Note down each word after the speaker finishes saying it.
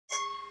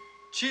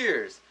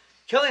Cheers!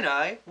 Kelly and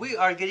I, we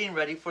are getting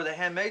ready for the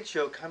handmade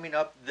show coming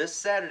up this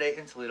Saturday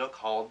in Toledo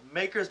called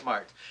Maker's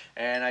Mart.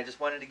 And I just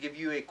wanted to give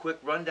you a quick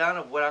rundown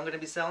of what I'm going to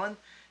be selling.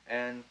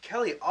 And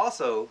Kelly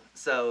also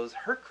sells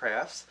her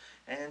crafts,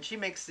 and she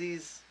makes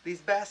these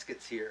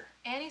baskets here.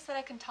 And he said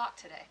I can talk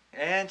today.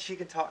 And she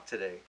can talk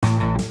today.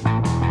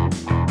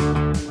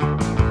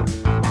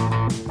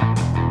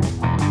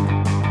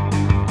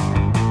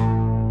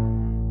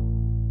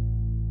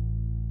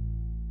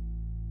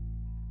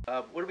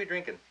 What are we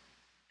drinking?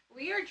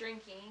 We are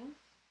drinking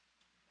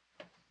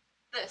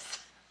this.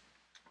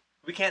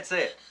 We can't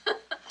say it.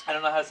 I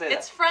don't know how to say that.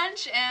 It's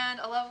French, and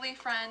a lovely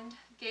friend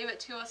gave it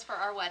to us for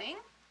our wedding,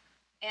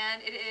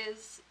 and it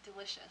is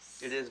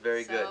delicious. It is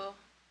very good.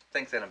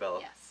 Thanks, Annabella.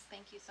 Yes,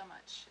 thank you so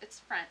much. It's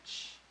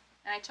French,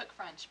 and I took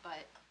French,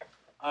 but...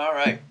 All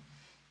right.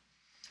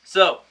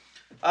 So,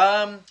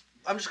 I'm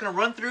just going to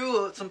run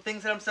through some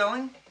things that I'm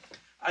selling.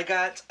 I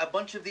got a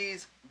bunch of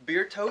these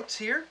beer totes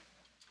here.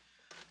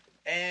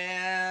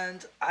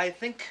 And I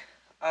think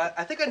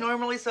I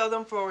normally sell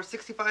them for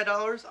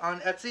 $65 on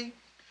Etsy,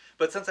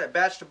 but since I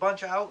batched a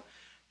bunch out,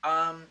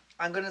 I'm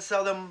going to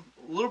sell them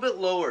a little bit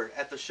lower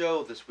at the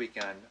show this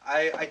weekend.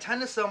 I tend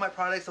to sell my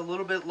products a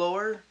little bit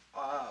lower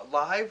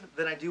live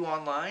than I do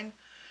online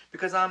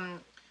because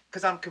I'm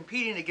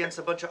competing against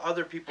a bunch of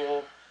other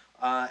people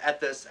at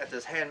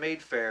this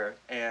handmade fair,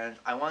 and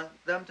I want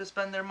them to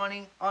spend their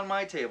money on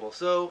my table.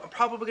 So I'm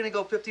probably going to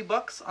go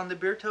 $50 on the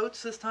beer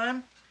totes this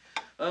time.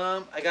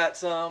 I got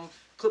some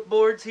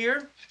clipboards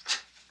here.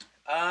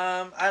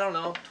 I don't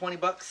know,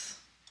 $20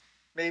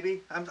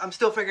 maybe. I'm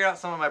still figuring out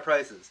some of my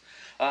prices.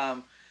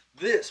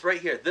 This right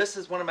here, this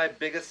is one of my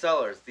biggest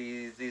sellers.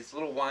 These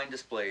little wine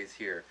displays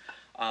here.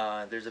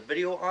 There's a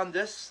video on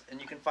this, and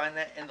you can find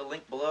that in the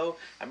link below.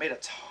 I made a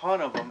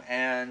ton of them,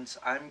 and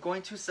I'm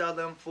going to sell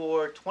them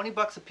for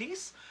 $20 a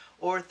piece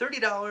or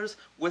 $30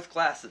 with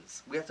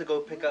glasses. We have to go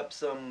pick up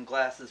some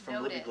glasses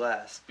from Libby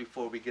Glass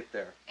before we get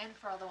there. And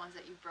for all the ones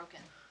that you've broken.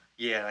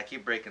 Yeah, I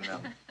keep breaking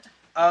them.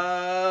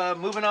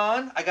 Moving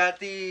on, I got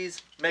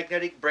these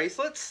magnetic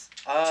bracelets.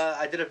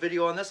 I did a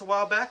video on this a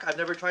while back. I've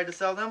never tried to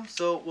sell them,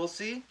 so we'll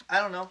see.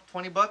 I don't know,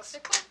 $20. They're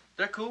cool.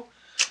 They're cool.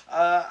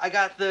 I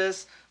got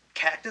this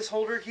cactus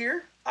holder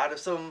here out of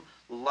some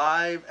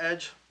live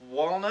edge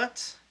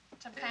walnut.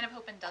 Which I'm kind of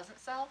hoping doesn't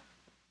sell.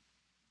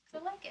 I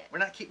like it.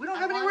 We don't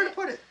have anywhere to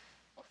put it.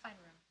 We'll find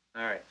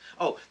room. All right.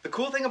 Oh, the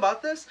cool thing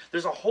about this,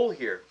 there's a hole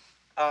here.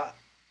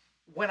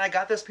 When I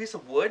got this piece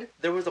of wood,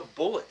 there was a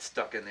bullet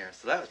stuck in there,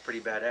 so that was pretty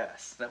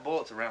badass. That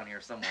bullet's around here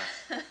somewhere.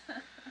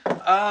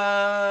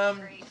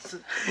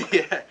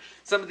 Yeah,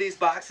 some of these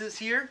boxes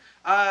here,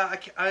 I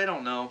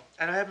don't know,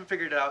 and I haven't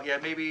figured it out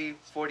yet. Maybe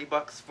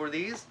 $40 for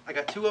these. I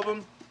got 2 of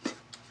them.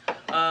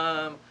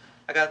 I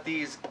got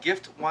these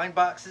gift wine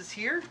boxes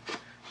here.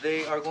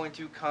 They are going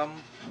to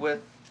come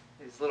with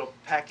these little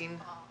packing,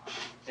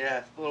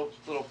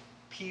 little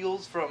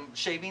peels from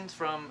shavings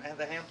from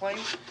the hand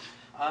plane.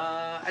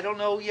 I don't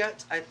know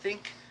yet. I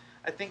think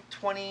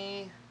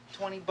 $20.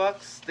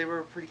 They were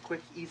a pretty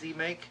quick, easy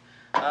make.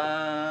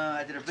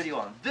 I did a video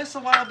on this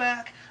a while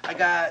back. I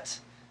got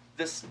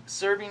this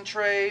serving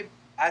tray.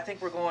 I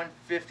think we're going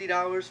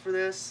 $50 for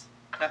this.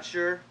 Not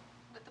sure.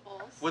 With the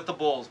bowls. With the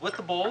bowls. With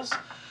the bowls.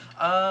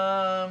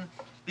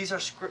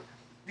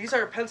 These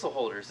are pencil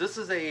holders. This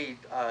is a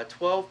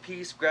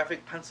 12-piece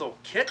graphic pencil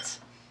kit.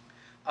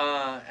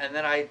 And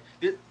then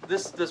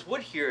this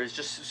wood here is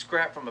just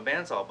scrap from a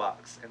bandsaw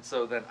box, and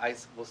so then I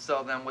will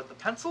sell them with the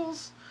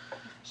pencils.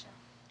 Efficient.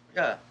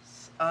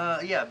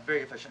 Yeah,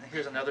 very efficient.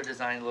 Here's another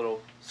design,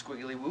 little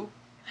squiggly woo.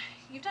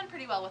 You've done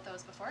pretty well with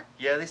those before.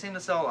 Yeah, they seem to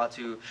sell a lot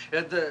too.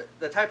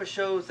 The type of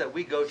shows that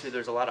we go to,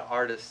 there's a lot of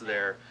artists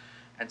there,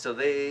 and so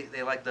they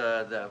like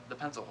the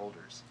pencil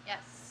holders.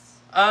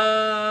 Yes.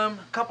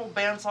 Couple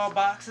bandsaw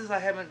boxes. I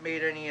haven't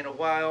made any in a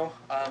while.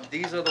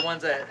 These are the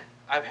ones that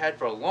I've had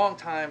for a long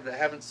time that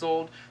haven't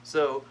sold,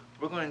 so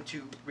we're going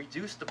to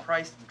reduce the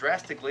price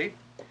drastically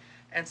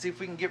and see if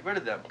we can get rid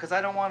of them, because I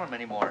don't want them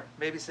anymore.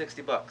 Maybe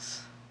 $60.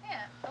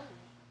 Yeah. Oh.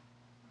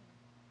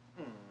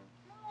 A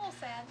little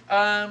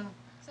sad.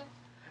 So.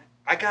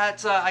 I got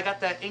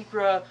that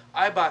Incra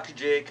iBox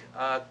jig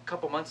a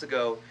couple months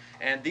ago,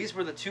 and these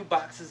were the 2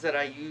 boxes that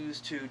I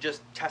used to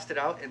just test it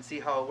out and see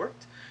how it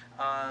worked.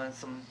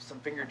 Some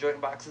finger joint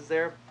boxes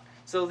there.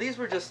 So these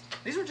were just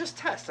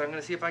tests. I'm going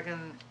to see if I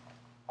can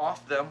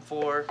off them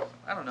for,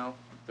 I don't know,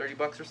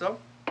 $30 or so.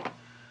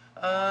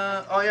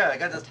 Oh yeah, I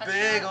got this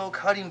big old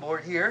cutting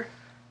board here.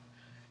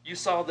 You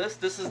saw this.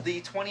 This is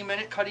the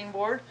 20-minute cutting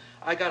board.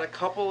 I got a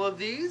couple of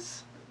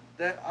these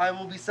that I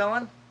will be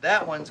selling.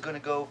 That one's going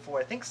to go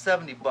for, I think,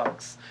 $70.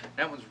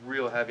 That one's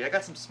real heavy. I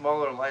got some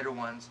smaller, lighter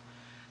ones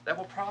that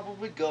will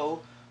probably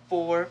go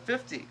for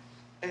 $50.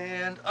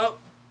 And oh,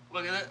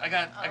 look at it. I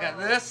got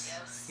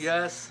this.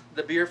 Yes,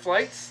 the beer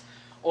flights,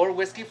 or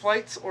whiskey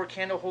flights, or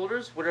candle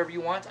holders, whatever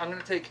you want. I'm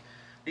going to take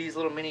these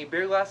little mini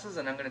beer glasses,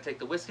 and I'm going to take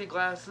the whiskey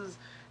glasses,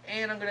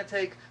 and I'm going to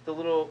take the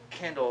little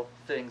candle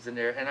things in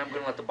there, and I'm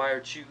going to let the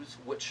buyer choose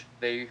which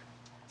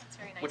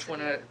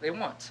one they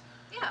want.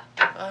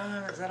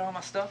 Yeah. Is that all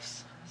my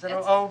stuffs? Is that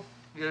It's- all? Oh,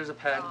 yeah, there's a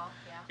pen. Oh,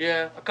 yeah.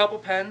 Yeah, a couple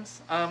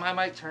pens. I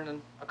might turn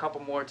in a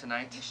couple more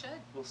tonight. You should.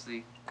 We'll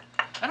see.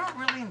 I don't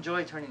really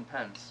enjoy turning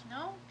pens.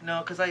 No?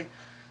 No, because I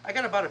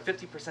got about a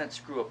 50%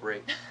 screw up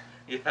rate.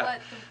 Yeah.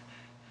 But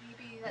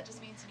maybe that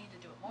just means you need to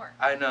do it more.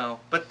 I know,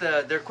 but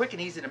they're quick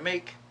and easy to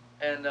make,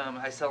 and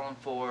I sell them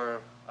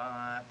for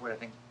what I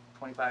think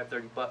 25,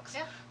 30 bucks.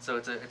 Yeah. So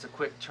it's a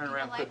quick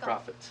turnaround, like quick 'em.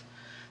 profit.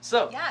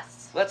 So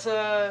Yes. let's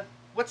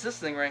what's this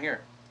thing right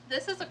here?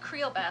 This is a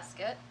creel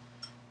basket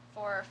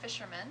for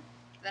fishermen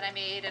that I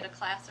made at a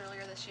class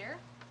earlier this year.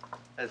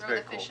 That's Throw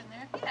very the cool. fish in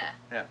there. Yeah.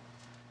 Yeah.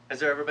 Has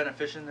there ever been a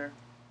fish in there?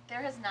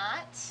 There has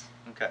not.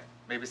 Okay,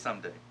 maybe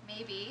someday.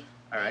 Maybe.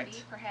 All right.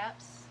 Maybe,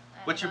 perhaps. I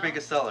What's don't your know.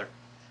 biggest seller?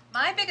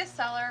 My biggest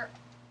seller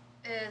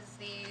is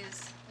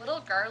these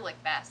little garlic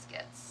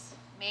baskets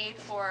made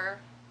for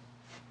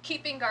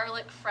keeping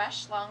garlic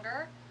fresh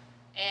longer.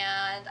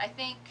 And I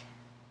think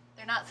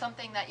they're not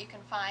something that you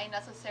can find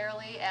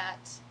necessarily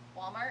at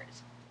Walmart.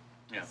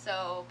 Yeah.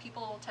 So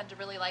people tend to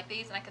really like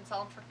these, and I can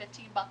sell them for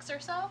 15 bucks or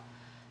so.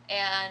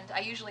 And I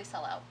usually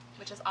sell out,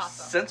 which is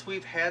awesome. Since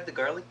we've had the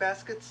garlic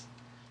baskets,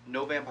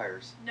 no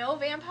vampires. No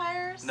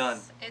vampires? None.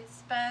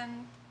 It's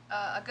been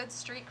a good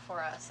streak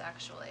for us,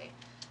 actually.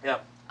 Yeah.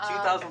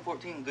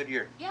 2014, good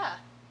year. Yeah.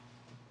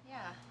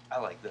 Yeah. I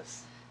like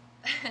this.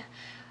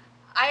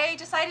 I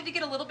decided to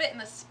get a little bit in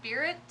the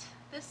spirit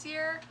this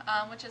year,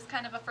 which is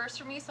kind of a first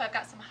for me. So I've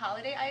got some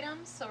holiday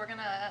items. So we're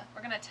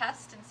gonna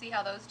test and see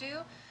how those do.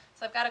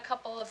 So I've got a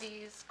couple of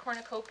these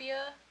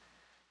cornucopia.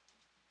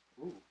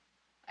 Ooh.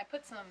 I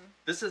put some.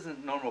 This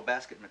isn't normal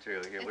basket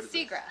material here. What It's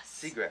is seagrass.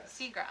 this? Seagrass.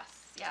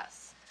 Seagrass,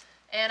 yes.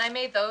 And I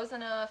made those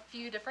in a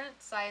few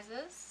different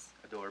sizes.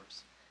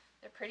 Adorbs.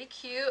 They're pretty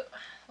cute.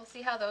 We'll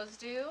see how those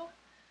do.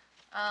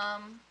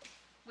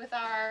 With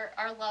our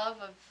love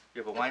of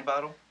You have a wine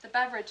bottle? the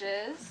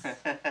beverages,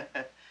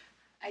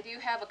 I do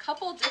have a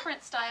couple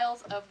different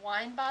styles of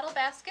wine bottle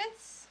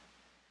baskets.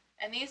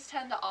 And these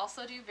tend to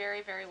also do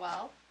very, very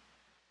well.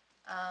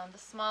 The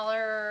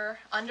smaller,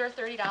 under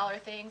 $30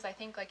 things, I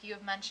think, like you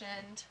have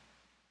mentioned,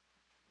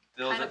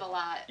 Those kind are, of a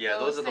lot. yeah,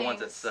 those are the ones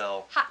that things,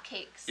 sell. hot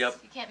cakes. Yep.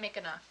 You can't make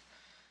enough.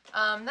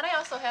 Then I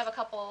also have a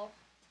couple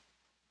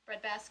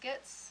bread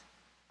baskets,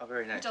 Oh,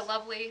 very nice. which a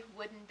lovely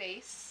wooden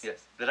base.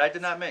 Yes, that I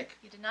did not make.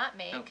 You did not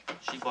make. No,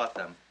 she bought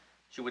them.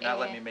 She would not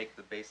let me And- make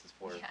the bases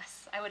for her.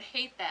 Yes, I would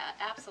hate that,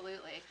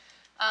 absolutely.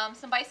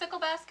 Some bicycle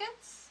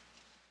baskets,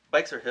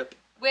 Bikes are hip.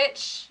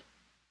 which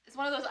is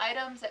one of those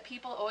items that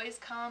people always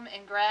come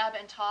and grab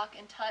and talk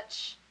and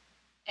touch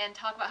and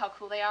talk about how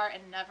cool they are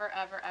and never,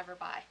 ever, ever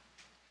buy.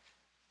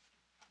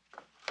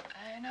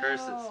 I know.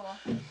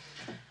 Curses.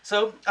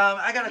 So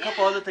I got a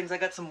couple other things. I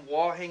got some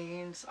wall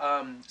hangings,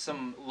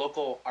 some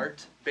local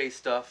art-based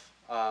stuff,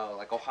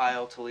 like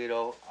Ohio,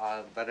 Toledo,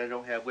 that I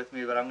don't have with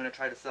me, but I'm gonna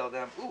try to sell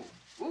them.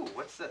 Ooh,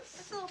 what's this?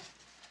 It's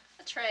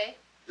a tray.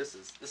 This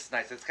is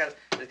nice. It's got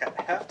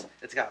heft.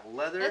 It's got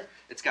leather.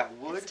 It's got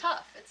wood. It's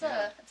tough. It's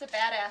Yeah. a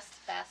badass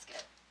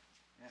basket.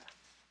 Yeah.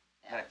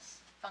 Yeah. Nice.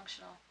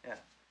 Functional. Yeah.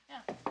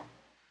 Yeah.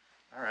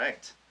 All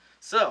right.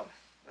 So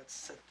let's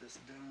set this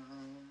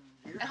down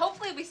here. And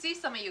hopefully we see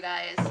some of you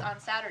guys on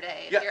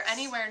Saturday. If Yes. you're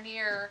anywhere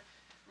near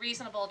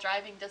reasonable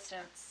driving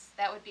distance,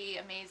 that would be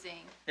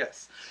amazing.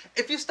 Yes.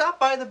 If you stop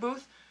by the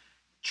booth,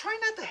 try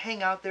not to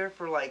hang out there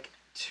for like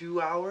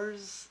 2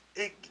 hours.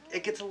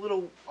 It gets a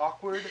little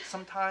awkward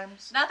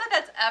sometimes. Not that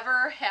that's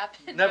ever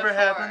happened Never before.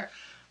 happened.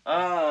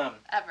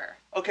 Ever.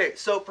 Okay,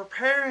 so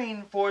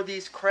preparing for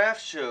these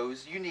craft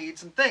shows, you need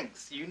some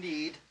things. You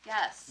need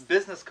Yes.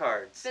 business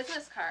cards.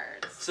 Business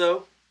cards.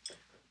 So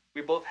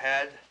we both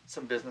had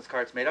some business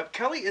cards made up.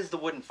 Kelly is the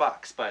wooden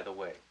fox, by the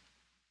way.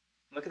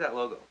 Look at that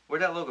logo.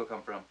 Where'd that logo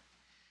come from?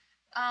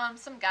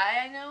 Some guy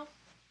I know.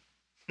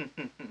 I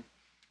made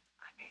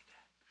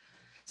that.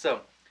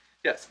 So,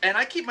 yes, and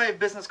I keep my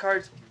business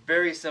cards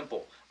very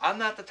simple. I'm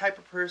not the type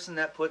of person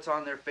that puts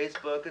on their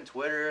Facebook and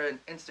Twitter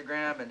and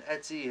Instagram and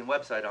Etsy and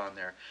website on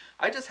there.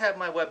 I just have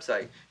my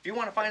website. If you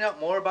want to find out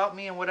more about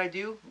me and what I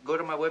do, go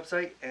to my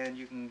website and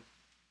you can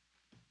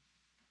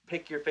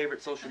pick your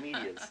favorite social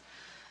medias.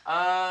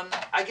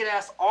 I get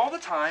asked all the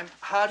time,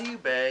 how do you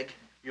bag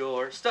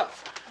your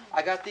stuff?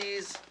 I got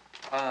these,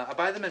 I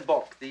buy them in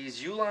bulk,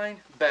 these U-line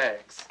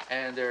bags,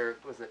 and they're,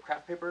 was it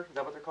craft paper? Is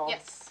that what they're called?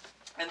 Yes.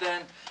 And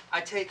then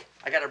I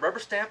got a rubber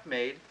stamp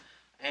made,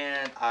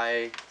 and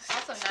I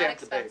Also not stamped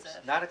the bags.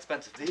 expensive. Not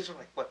expensive. These are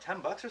like, what, 10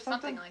 bucks or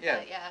something? Something like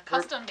that, yeah. Per-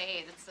 Custom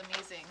made. It's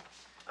amazing.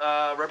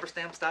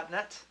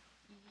 rubberstamps.net,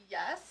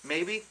 Yes.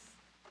 maybe?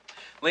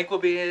 Link will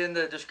be in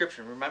the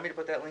description. Remind me to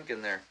put that link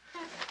in there.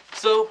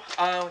 So,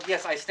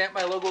 yes, I stamped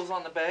my logos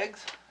on the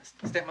bags.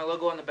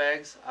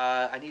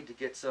 I need to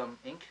get some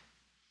ink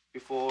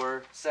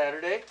before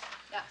Saturday.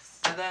 Yes.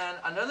 And then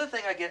another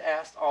thing I get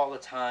asked all the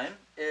time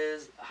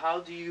is, how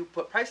do you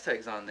put price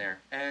tags on there?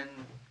 And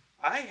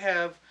I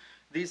have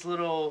these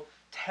little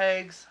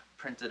tags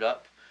printed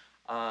up.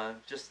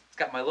 It's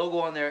got my logo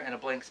on there and a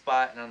blank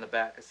spot, and on the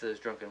back it says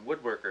Drunken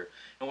Woodworker.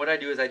 And what I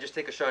do is I just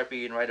take a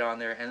Sharpie and write it on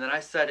there, and then I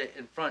set it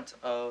in front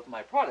of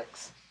my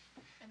products.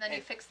 And then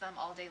you fix them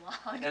all day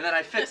long. And then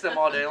I fix them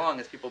all day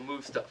long as people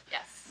move stuff.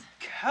 Yes.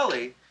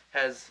 Kelly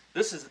has,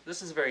 this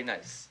is very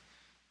nice.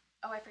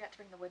 Oh, I forgot to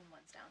bring the wooden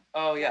ones down.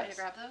 Oh, You yes. want me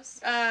to grab those?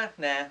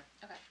 Nah.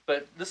 Okay.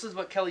 But this is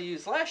what Kelly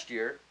used last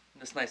year,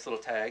 this nice little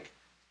tag.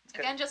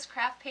 Again, just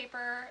craft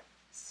paper,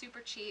 super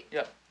cheap.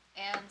 Yep.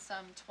 And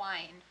some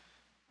twine.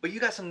 But you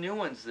got some new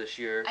ones this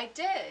year. I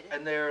did.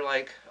 And they're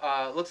like,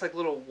 looks like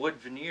little wood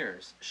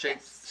veneers,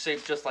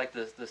 shaped just like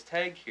this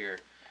tag here.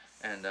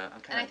 And I'm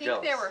kind of jealous. And I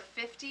think they were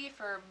 50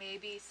 for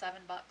maybe $7.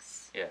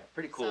 Yeah,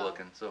 pretty cool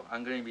looking. So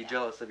I'm going to be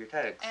jealous of your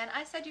tags. And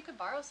I said you could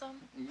borrow some.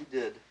 You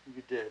did.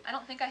 You did. I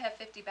don't think I have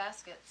 50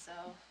 baskets, so.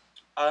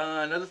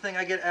 Another thing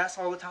I get asked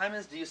all the time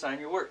is, do you sign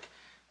your work?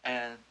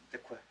 And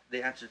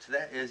the answer to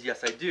that is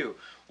yes, I do.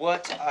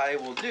 What I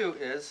will do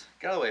is,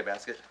 get out of the way,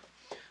 basket.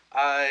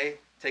 I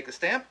take a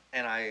stamp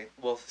and I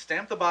will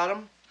stamp the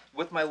bottom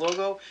with my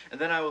logo, and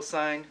then I will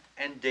sign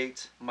and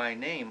date my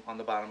name on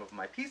the bottom of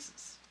my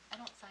pieces. I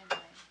don't sign mine.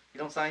 You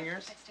don't sign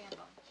yours? I stamp them.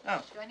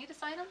 Oh. Do I need to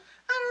sign them?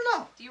 I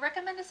don't know. Do you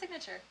recommend a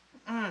signature?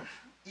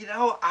 You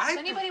know, Does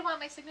anybody want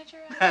my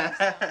signature?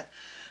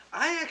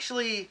 I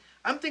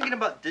I'm thinking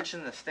about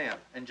ditching the stamp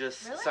and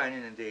just Really?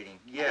 signing and dating.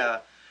 Yeah.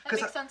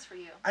 That makes sense for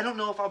you. I don't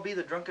know if I'll be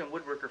the drunken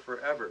woodworker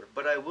forever,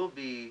 but I will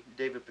be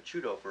David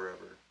Picciuto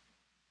forever.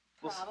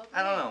 Probably.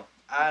 I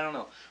don't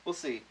know. We'll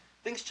see.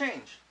 Things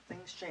change.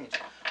 Things change.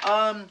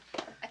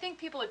 I think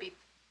people would be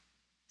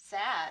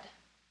sad.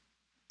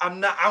 I'm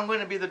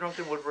going to be the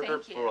drunken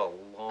woodworker for a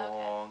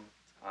long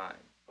time.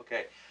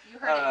 Okay. You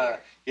heard it here.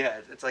 Yeah,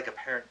 it's like a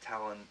parent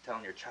telling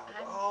your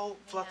child,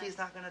 Fluffy's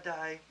not gonna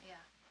die. Yeah.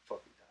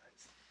 Fluffy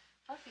dies.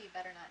 Fluffy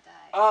better not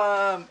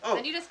die. Oh.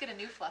 Then you just get a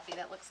new Fluffy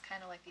that looks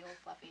kind of like the old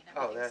Fluffy, and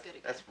everything's good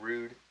again. That's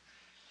rude.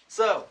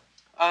 So,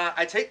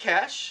 I take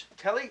cash.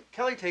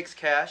 Kelly takes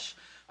cash.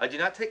 I do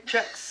not take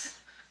checks.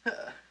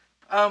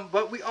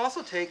 But we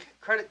also take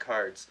credit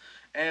cards,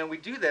 and we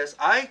do this.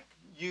 I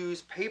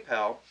use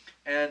PayPal,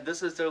 and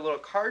this is their little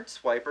card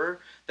swiper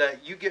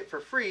that you get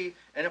for free,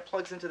 and it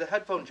plugs into the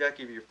headphone jack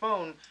of your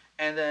phone,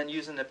 and then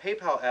using the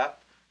PayPal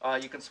app,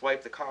 you can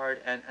swipe the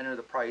card and enter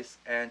the price,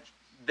 and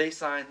they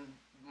sign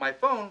my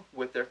phone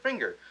with their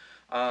finger.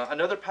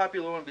 Another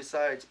popular one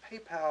besides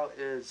PayPal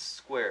is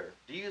Square.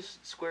 Do you use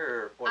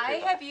Square or PayPal? I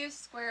have used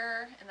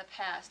Square in the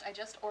past. I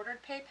just ordered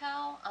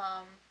PayPal.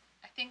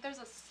 I think there's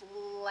a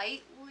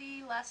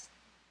slightly less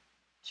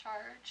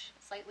charge,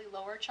 slightly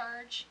lower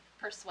charge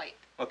per swipe.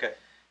 Okay.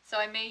 So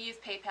I may use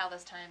PayPal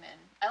this time, and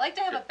I like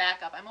to have a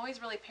backup. I'm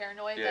always really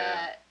paranoid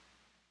that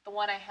the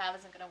one I have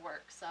isn't going to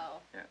work. So.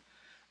 Yeah.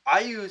 I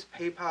use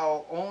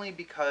PayPal only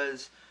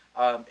because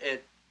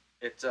it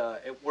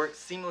works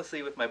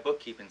seamlessly with my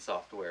bookkeeping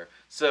software.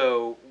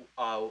 So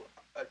a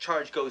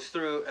charge goes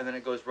through, and then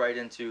it goes right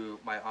into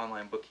my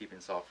online bookkeeping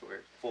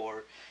software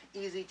for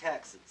easy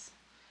taxes.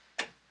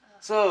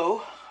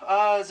 So,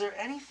 is there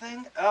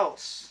anything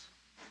else?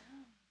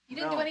 You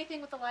didn't do anything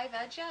with the live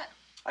edge yet?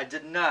 I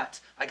did not.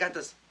 I got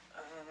this.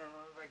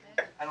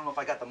 I don't know if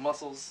I got the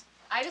muscles.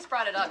 I just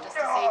brought it up just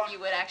to see if you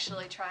would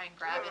actually try and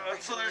grab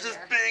it. So there's this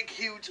big,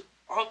 huge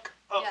hunk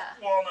of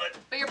walnut.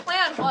 But your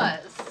plan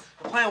was?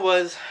 The plan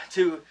was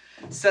to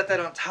set that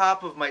on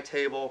top of my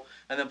table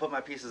and then put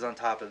my pieces on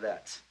top of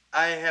that.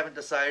 I haven't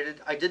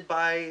decided. I did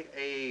buy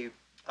a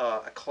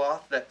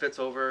cloth that fits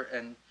over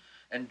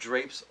and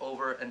drapes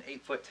over an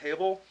 8-foot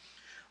table.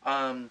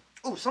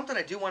 Something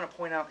I do want to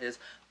point out is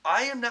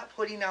I am not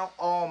putting out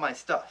all my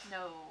stuff.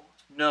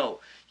 No,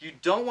 you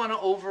don't want to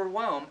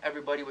overwhelm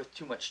everybody with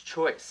too much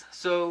choice.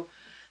 So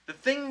the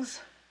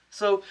things,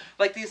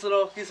 like these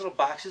little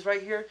boxes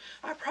right here,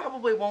 I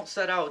probably won't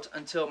set out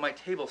until my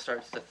table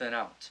starts to thin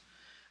out.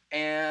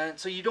 And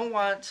so you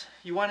want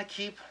to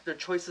keep their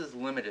choices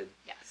limited.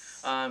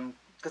 Yes.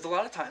 Because a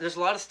lot of times, there's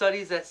a lot of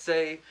studies that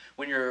say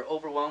when you're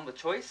overwhelmed with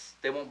choice,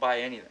 they won't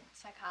buy anything.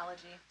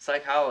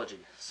 Psychology.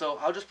 So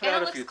I'll just put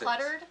out a few things. And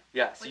it looks cluttered.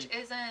 Yes. Which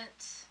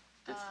isn't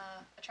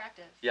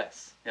attractive.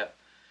 Yes. Yeah.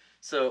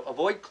 So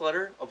avoid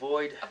clutter.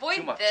 Avoid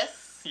too much.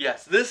 This.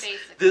 Yes.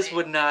 This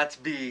would not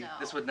be. No.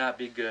 This would not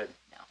be good.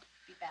 No.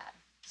 Be bad.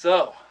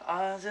 So,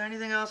 is there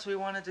anything else we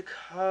wanted to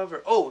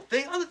cover? Oh,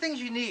 other things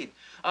you need.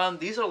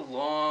 These are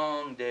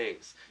long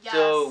days. Yes.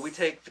 So we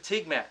take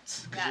fatigue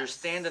mats because you're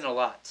standing a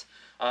lot.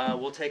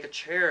 We'll take a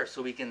chair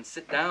so we can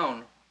sit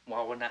down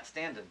while we're not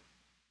standing.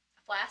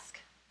 A flask.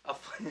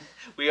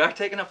 We are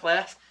taking a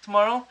flask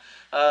tomorrow.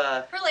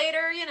 For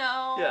later, you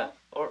know. Yeah,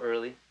 or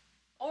early.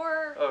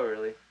 Or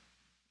early.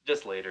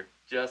 Just later.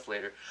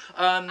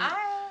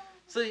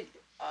 So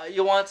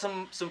you want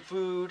some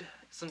food,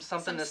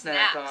 something to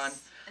snack on.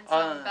 And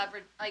some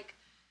beverage, like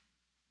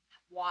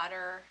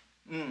water,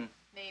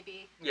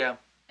 maybe. Yeah.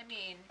 I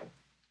mean.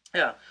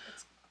 Yeah.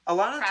 It's a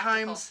lot of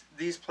times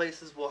these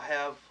places will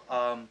have,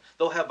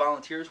 they'll have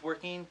volunteers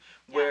working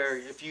where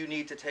if you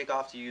need to take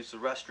off to use the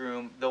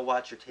restroom, they'll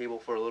watch your table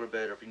for a little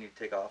bit, or if you need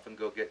to take off and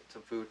go get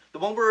some food. The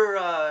one we're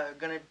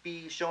going to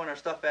be showing our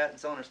stuff at and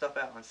selling our stuff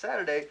at on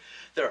Saturday,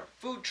 there are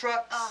food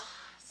trucks. Oh,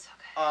 so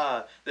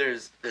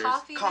There's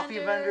coffee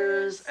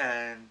vendors,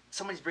 and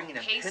somebody's bringing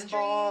in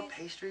pinball,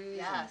 pastries.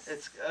 Yes. And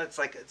it's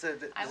like it's a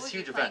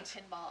huge playing event.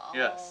 Pinball all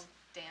Yes.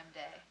 damn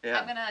day. Yeah.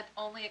 I'm gonna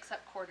only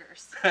accept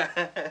quarters.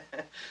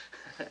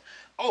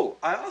 Oh,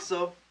 I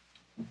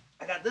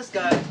got this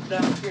guy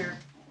down here.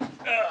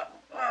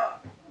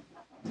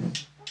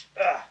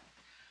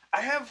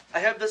 I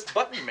have this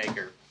button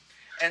maker,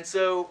 and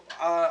so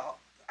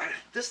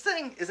this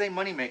thing is a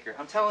money maker.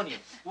 I'm telling you.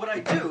 What I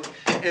do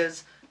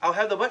is I'll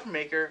have the button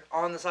maker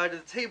on the side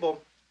of the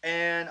table,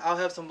 and I'll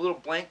have some little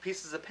blank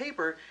pieces of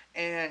paper,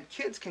 and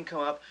kids can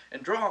come up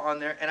and draw on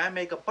there, and I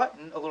make a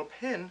button, a little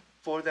pin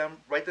for them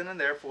right then and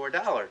there for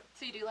 $1.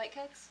 So you do like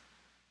kids?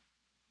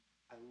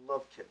 I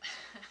love kids.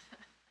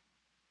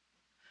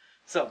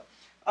 So,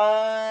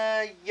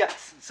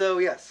 yes.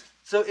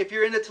 So if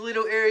you're in the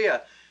Toledo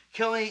area,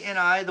 Kelly and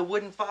I, the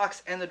Wooden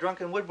Fox and the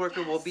Drunken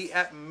Woodworker, will be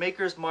at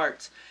Maker's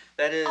Mart.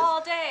 That is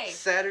all day.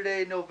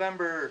 Saturday,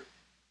 November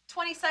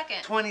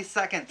 22nd.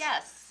 22nd.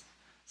 Yes.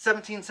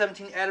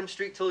 1717 Adams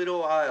Street, Toledo,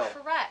 Ohio.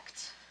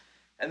 Correct.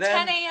 And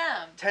then 10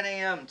 a.m. 10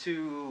 a.m.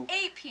 to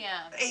 8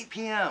 p.m. 8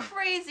 p.m.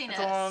 Craziness. It's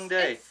a long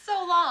day. It's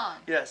so long.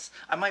 Yes.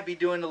 I might be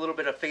doing a little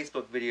bit of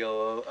Facebook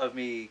video of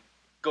me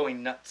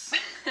going nuts.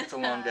 It's a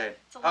long day.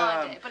 It's a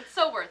long day, but it's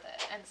so worth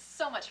it and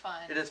so much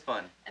fun. It is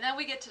fun. And then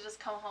we get to just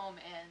come home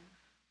and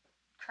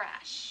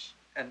crash.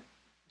 And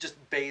just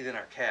bathe in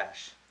our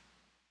cash.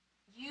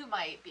 You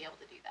might be able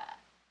to do that.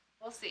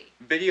 We'll see.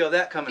 Video of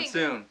that coming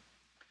soon.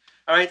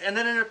 All right, and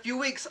then in a few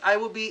weeks, I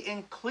will be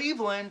in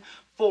Cleveland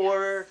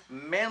for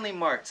Manly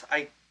Mart.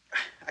 I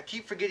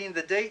keep forgetting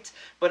the date,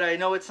 but I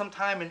know it's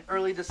sometime in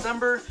early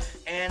December,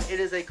 and it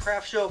is a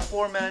craft show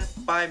for men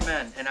by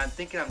men. And I'm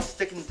thinking I'm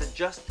sticking to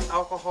just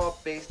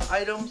alcohol-based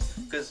items,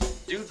 because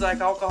dudes like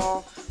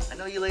alcohol. I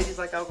know you ladies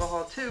like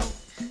alcohol too.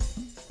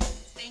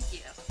 Thank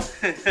you.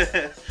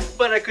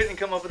 But I couldn't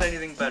come up with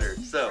anything better.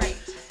 So, Right.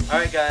 all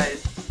right,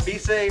 guys, be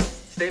safe,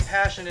 stay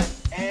passionate,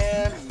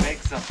 and make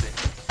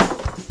something.